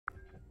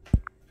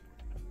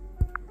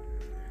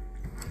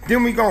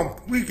Then we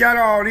got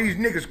all these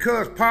niggas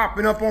cuz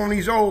popping up on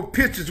these old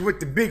pictures with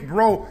the big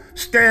bro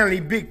Stanley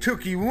Big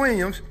Tookie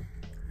Williams.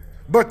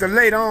 But to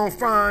later on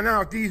find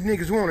out these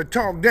niggas want to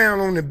talk down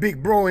on the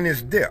big bro in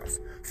his death.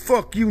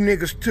 Fuck you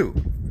niggas too.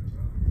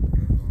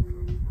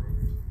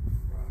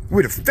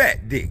 With a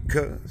fat dick,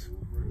 cuz.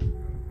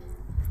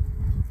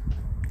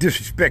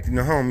 Disrespecting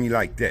the homie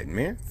like that,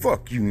 man.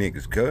 Fuck you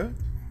niggas, cuz.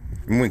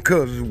 And when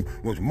cuz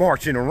was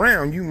marching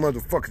around, you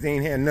motherfuckers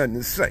ain't had nothing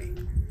to say.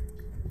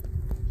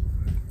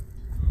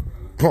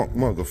 Punk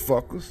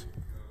motherfuckers.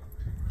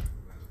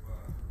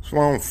 So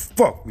I don't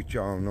fuck with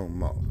y'all no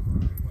more.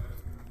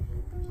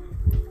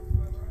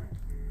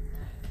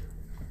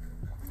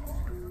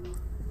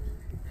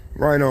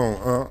 Right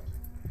on,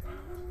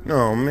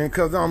 No, man,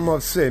 cuz I'm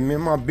upset,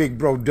 man. My big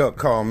bro Duck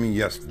called me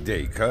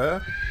yesterday,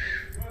 cuz.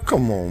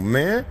 Come on,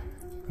 man.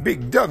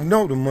 Big Duck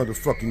know the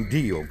motherfucking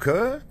deal,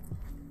 cuz.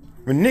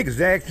 When niggas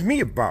ask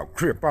me about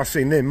Crip, I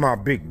say, let my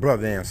big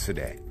brother answer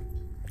that.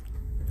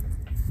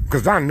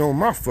 Cause I know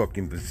my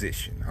fucking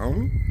position,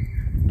 homie.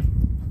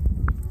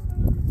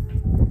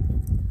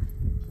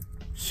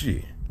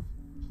 Shit.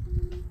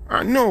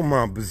 I know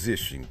my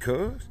position,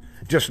 cuz.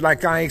 Just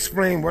like I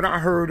explained what I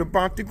heard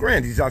about the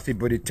grandies. I said,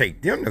 but it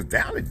take them to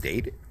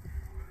validate it.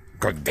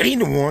 Cause they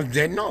the ones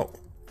that know.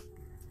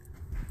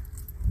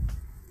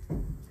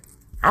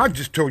 I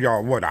just told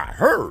y'all what I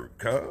heard,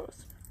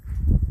 cuz.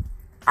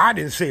 I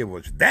didn't say it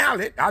was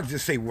valid. I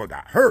just say what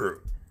I heard.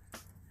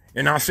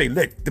 And I say,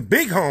 let the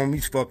big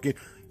homies fucking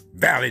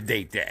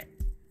validate that.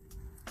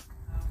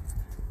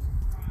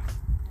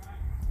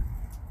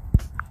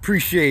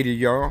 Appreciate it,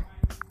 y'all.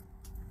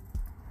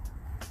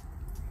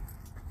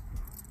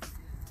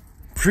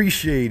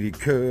 Appreciate it,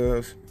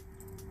 cuz.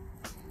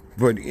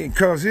 But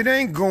cuz it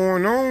ain't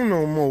going on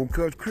no more,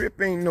 cuz Crip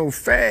ain't no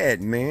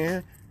fad,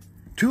 man.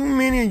 Too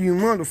many of you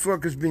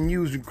motherfuckers been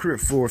using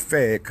Crip for a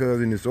fad, cuz,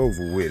 and it's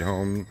over with,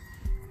 homie.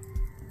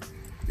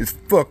 It's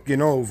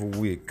fucking over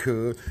with,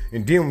 cuz.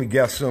 And then we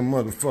got some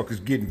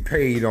motherfuckers getting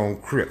paid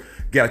on Crip.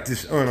 Got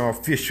this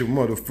unofficial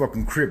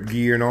motherfucking Crip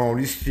gear and all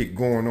this shit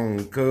going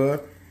on, cuz.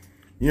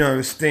 You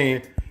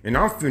understand? And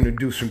I'm finna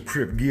do some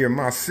Crip gear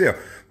myself.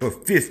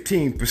 But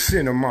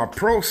 15% of my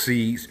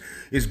proceeds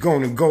is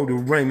gonna go to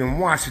Raymond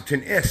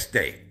Washington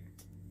Estate.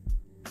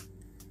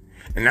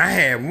 And I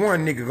had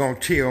one nigga gonna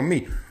tell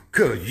me,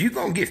 cuz you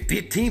gonna get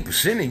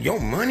 15% of your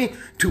money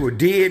to a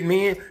dead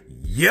man?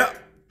 Yup.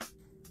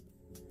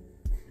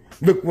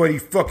 Look what he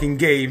fucking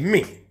gave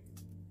me.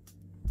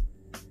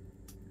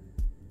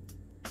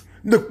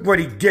 Look what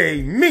he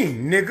gave me,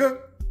 nigga.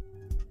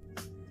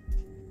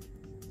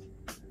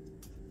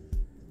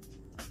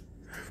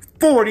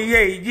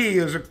 48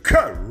 years of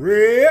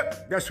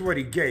CRIP. That's what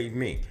he gave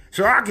me.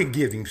 So I could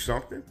give him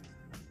something.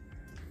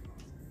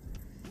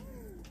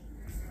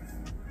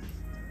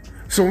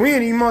 So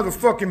any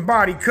motherfucking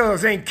body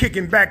cuz ain't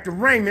kicking back to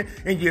Raymond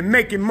and you're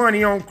making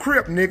money on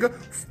Crip, nigga,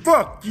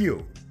 fuck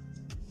you.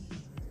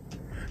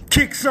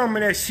 Kick some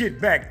of that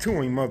shit back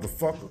to him,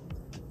 motherfucker.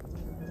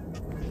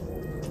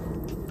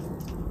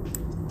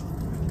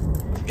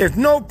 If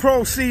no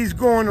proceeds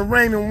going to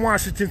Raymond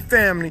Washington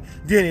family,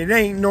 then it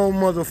ain't no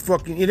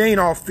motherfucking, it ain't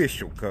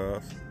official,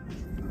 cuz.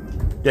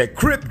 That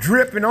Crip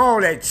drip and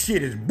all that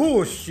shit is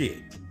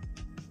bullshit.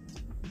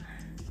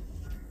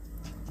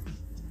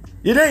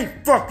 It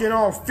ain't fucking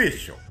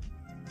official.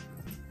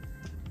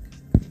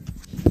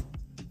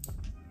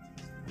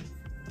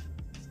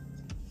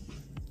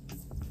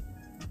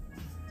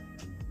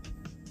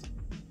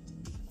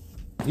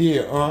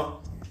 Yeah,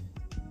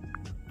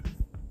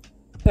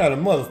 Now the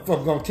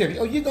motherfucker gonna tell me,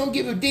 oh, you gonna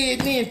give a dead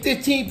man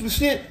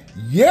 15%?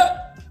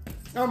 Yep,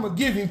 I'm gonna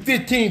give him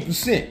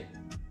 15%.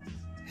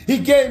 He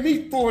gave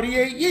me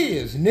 48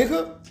 years,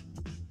 nigga.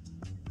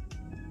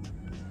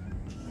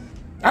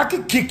 I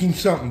could kick him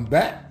something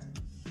back.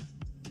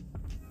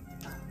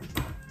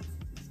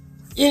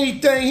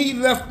 Anything he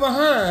left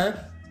behind,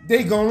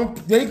 they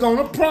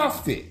gonna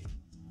profit.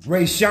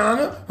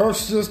 Rayshana, her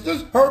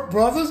sisters, her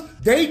brothers,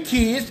 they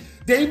kids,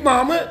 they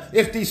mama,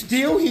 if they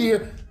still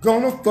here,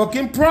 gonna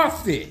fucking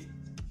profit.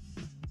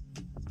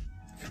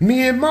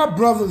 Me and my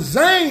brother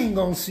Zane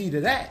gonna see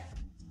to that.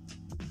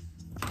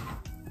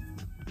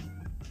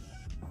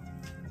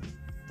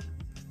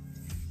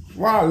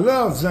 Why I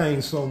love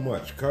Zane so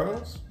much,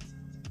 cuz.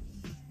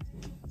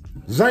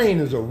 Zane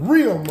is a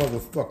real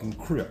motherfucking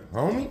Crip,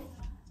 homie.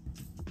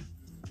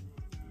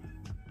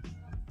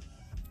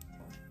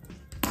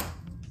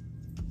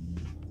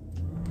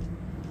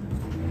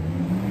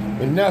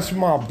 And that's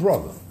my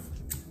brother.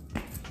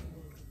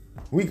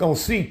 We gonna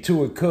see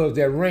to it, cuz,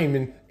 that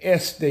Raymond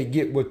Estate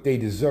get what they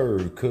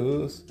deserve,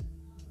 cuz.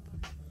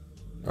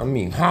 I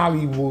mean,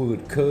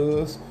 Hollywood,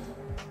 cuz,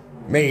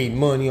 made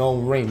money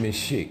on Raymond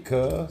shit,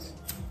 cuz.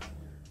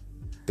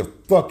 The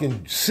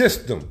fucking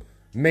system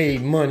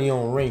made money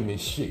on Raymond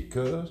shit,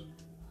 cuz.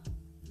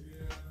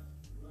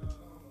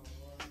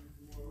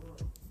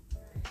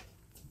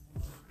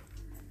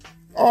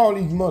 All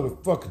these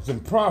motherfuckers can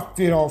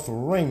profit off of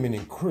Raymond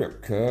and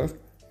Crip, cuz.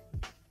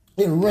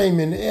 And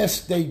Raymond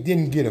Estate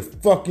didn't get a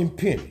fucking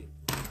penny.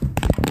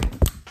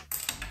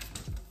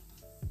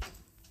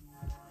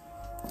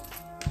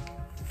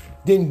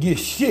 didn't get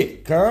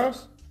shit,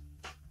 cuz.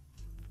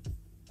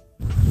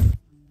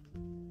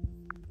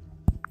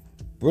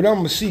 But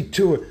I'ma see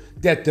to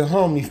it that the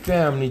homie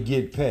family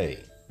get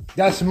paid.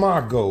 That's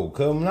my goal,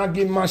 cuz. When I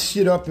get my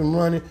shit up and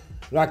running,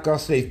 like I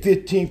say,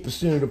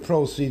 15% of the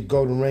proceeds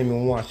go to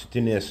Raymond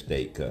Washington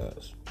Estate,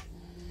 cuz.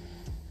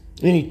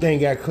 Anything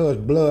got cuz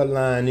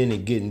bloodline in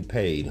it getting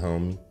paid,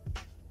 homie.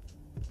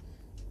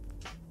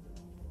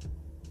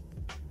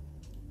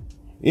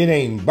 It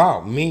ain't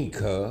about me,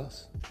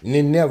 cuz. And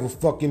it never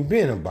fucking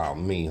been about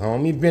me,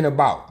 homie. It been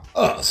about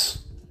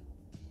us.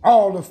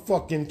 All the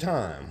fucking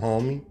time,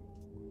 homie.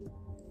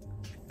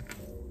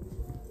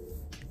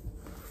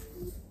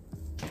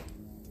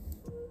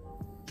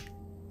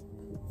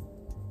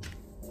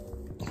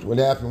 What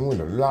happened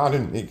with a lot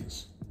of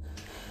niggas?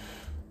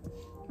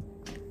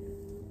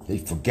 They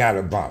forgot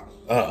about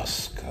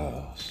us,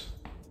 cuz.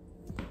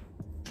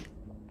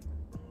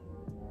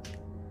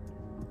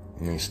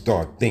 And they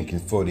start thinking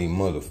for their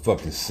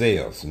motherfucking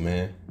selves,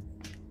 man.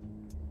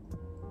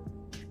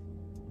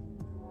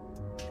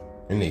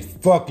 And they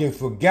fucking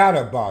forgot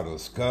about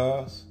us,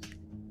 cuz.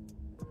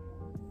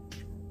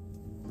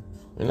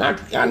 And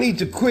I need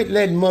to quit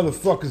letting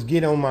motherfuckers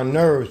get on my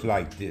nerves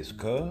like this,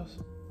 cuz.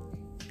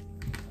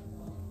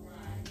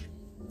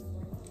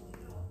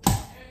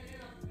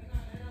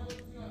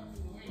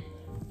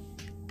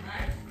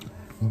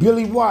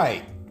 Billy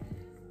White,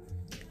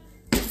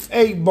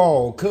 8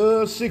 ball,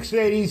 cuz,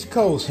 6'8 East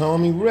Coast,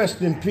 homie.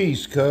 Rest in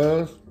peace,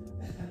 cuz.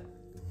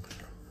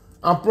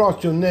 I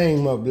brought your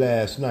name up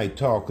last night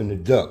talking to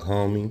Duck,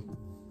 homie.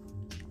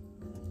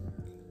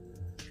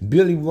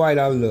 Billy White,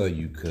 I love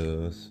you,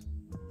 cuz.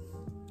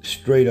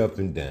 Straight up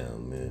and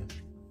down, man.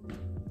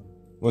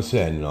 What's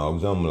happening,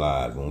 dogs? I'm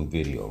live on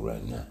video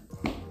right now.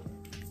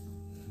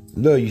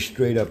 Love you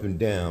straight up and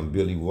down,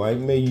 Billy White.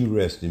 May you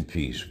rest in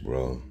peace,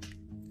 bro.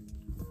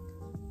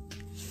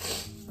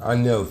 I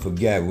never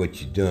forgot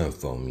what you done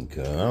for me,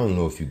 cuz. I don't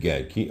know if you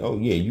got a kid. Oh,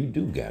 yeah, you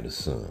do got a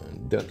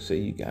son. Duck say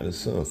you got a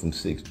son from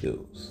 6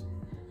 Deuce.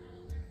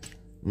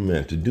 I'm gonna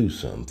have to do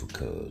something for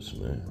cuz,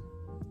 man.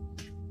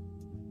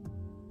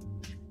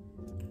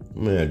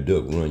 I'm gonna have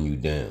Duck run you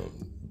down.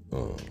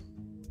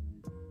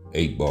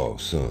 8 ball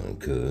son,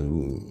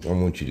 cuz. I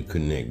want you to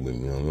connect with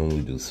me. I'm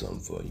gonna do something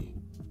for you.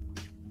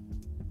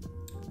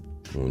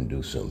 I'm gonna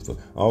do something for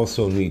you. I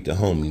also need the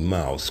homie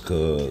Mouse,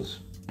 cuz.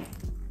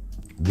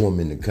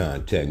 Woman to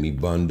contact me,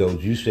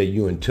 Bundos. You say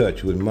you in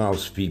touch with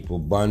Mouse people,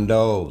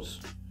 Bundos.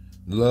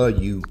 Love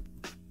you.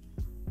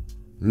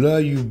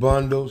 Love you,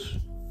 Bundos.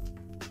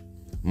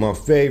 My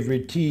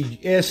favorite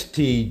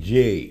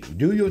STG.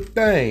 Do your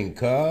thing,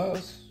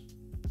 cuz.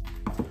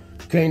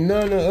 Can't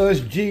none of us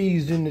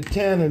G's in the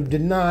town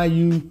deny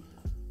you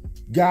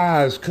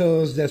guys,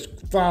 cuz, that's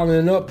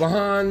following up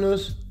behind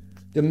us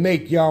to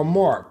make y'all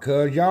mark,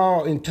 cuz.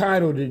 Y'all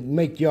entitled to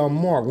make y'all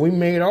mark. We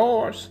made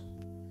ours.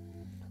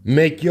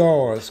 Make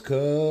yours,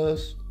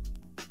 cuz.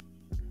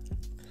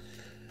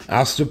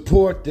 I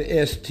support the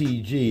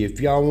STG. If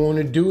y'all want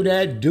to do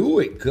that, do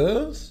it,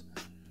 cuz.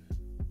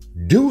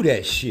 Do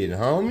that shit,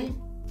 homie.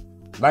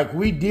 Like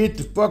we did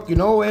the fucking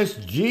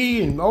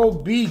OSG and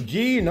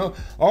OBG and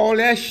all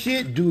that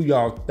shit. Do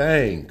y'all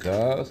thing,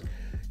 cuz.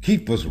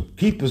 Keep us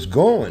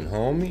going,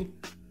 homie.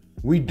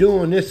 We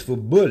doing this for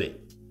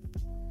Bullet.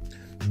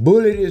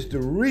 Bullet is the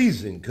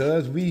reason,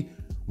 cuz.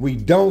 We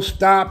don't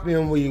stop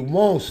and we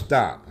won't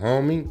stop,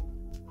 homie.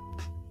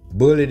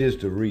 Bullet is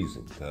the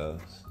reason,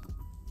 cuz.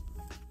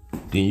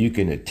 Then you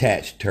can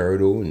attach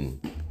Turtle and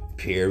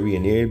Perry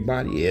and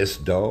everybody,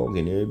 S-Dog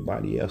and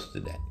everybody else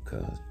to that,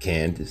 cuz.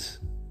 Candace,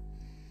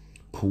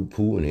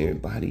 Poo-Poo and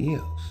everybody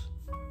else.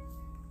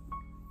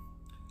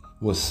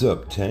 What's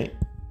up, Tank?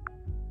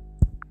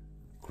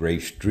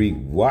 Great Street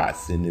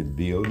Watts in the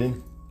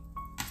building.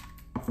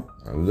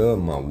 I love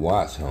my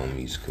Watts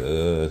homies,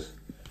 cuz.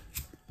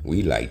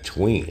 We like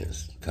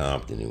twins,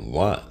 Compton and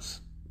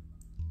Watts.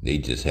 They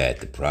just had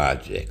the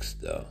projects,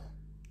 though.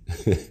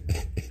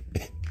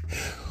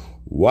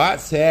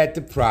 Watts had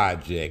the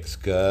projects,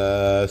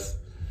 cuz.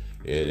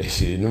 Yeah,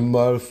 them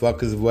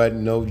motherfuckers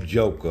wasn't no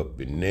joke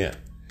up in there.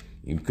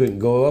 You couldn't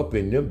go up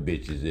in them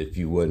bitches if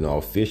you wasn't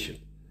official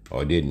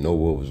or didn't know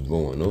what was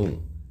going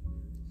on.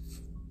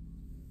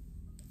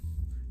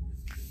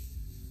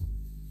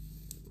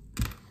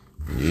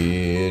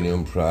 Yeah,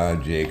 them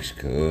projects,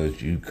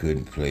 cuz you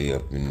couldn't play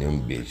up in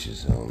them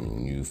bitches,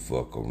 homie. You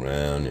fuck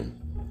around and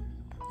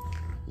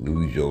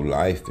lose your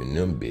life in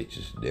them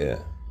bitches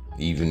there.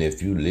 Even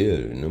if you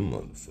live in them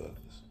motherfuckers.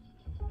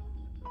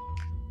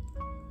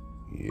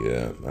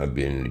 Yeah, I've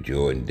been in the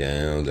Jordan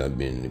Downs, I've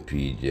been in the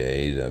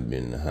PJs, I've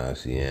been in the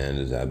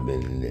Haciendas, I've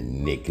been in the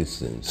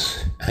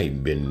Nickersons. I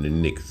ain't been in the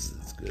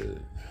Nickersons, cuz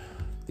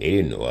they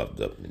didn't know I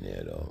was up in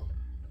there, though.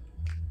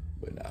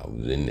 But I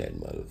was in that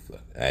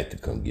motherfucker. I had to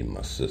come get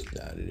my sister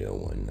out of there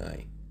one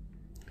night.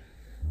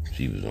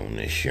 She was on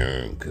that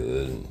Sherm,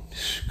 cuz, and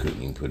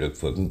couldn't even put her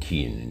fucking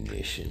key in the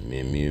ignition. Me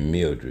and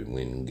Mildred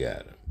went and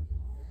got her.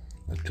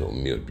 I told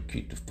Mildred to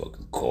keep the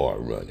fucking car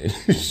running.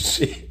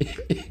 Shit.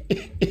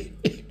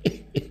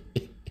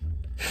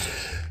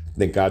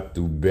 think I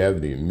threw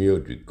Beverly and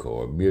Mildred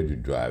car.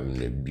 Mildred driving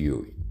the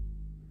Buick.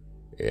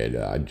 And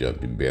I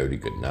jumped in Beverly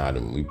Granada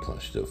and we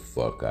punched the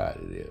fuck out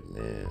of there,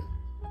 man.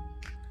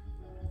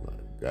 My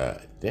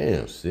God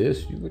damn,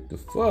 sis, you what the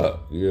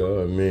fuck? You know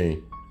what I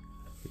mean?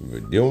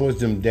 But them was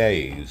them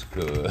days,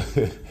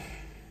 cuz.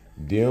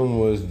 Them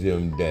was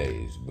them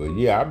days. But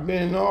yeah, I've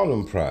been in all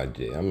them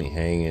projects. I mean,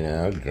 hanging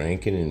out,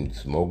 drinking, and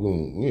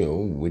smoking, you know,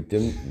 with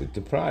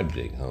the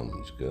project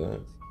homies,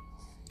 cuz.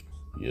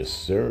 Yes,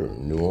 sir.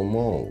 Knew them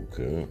all,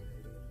 cuz.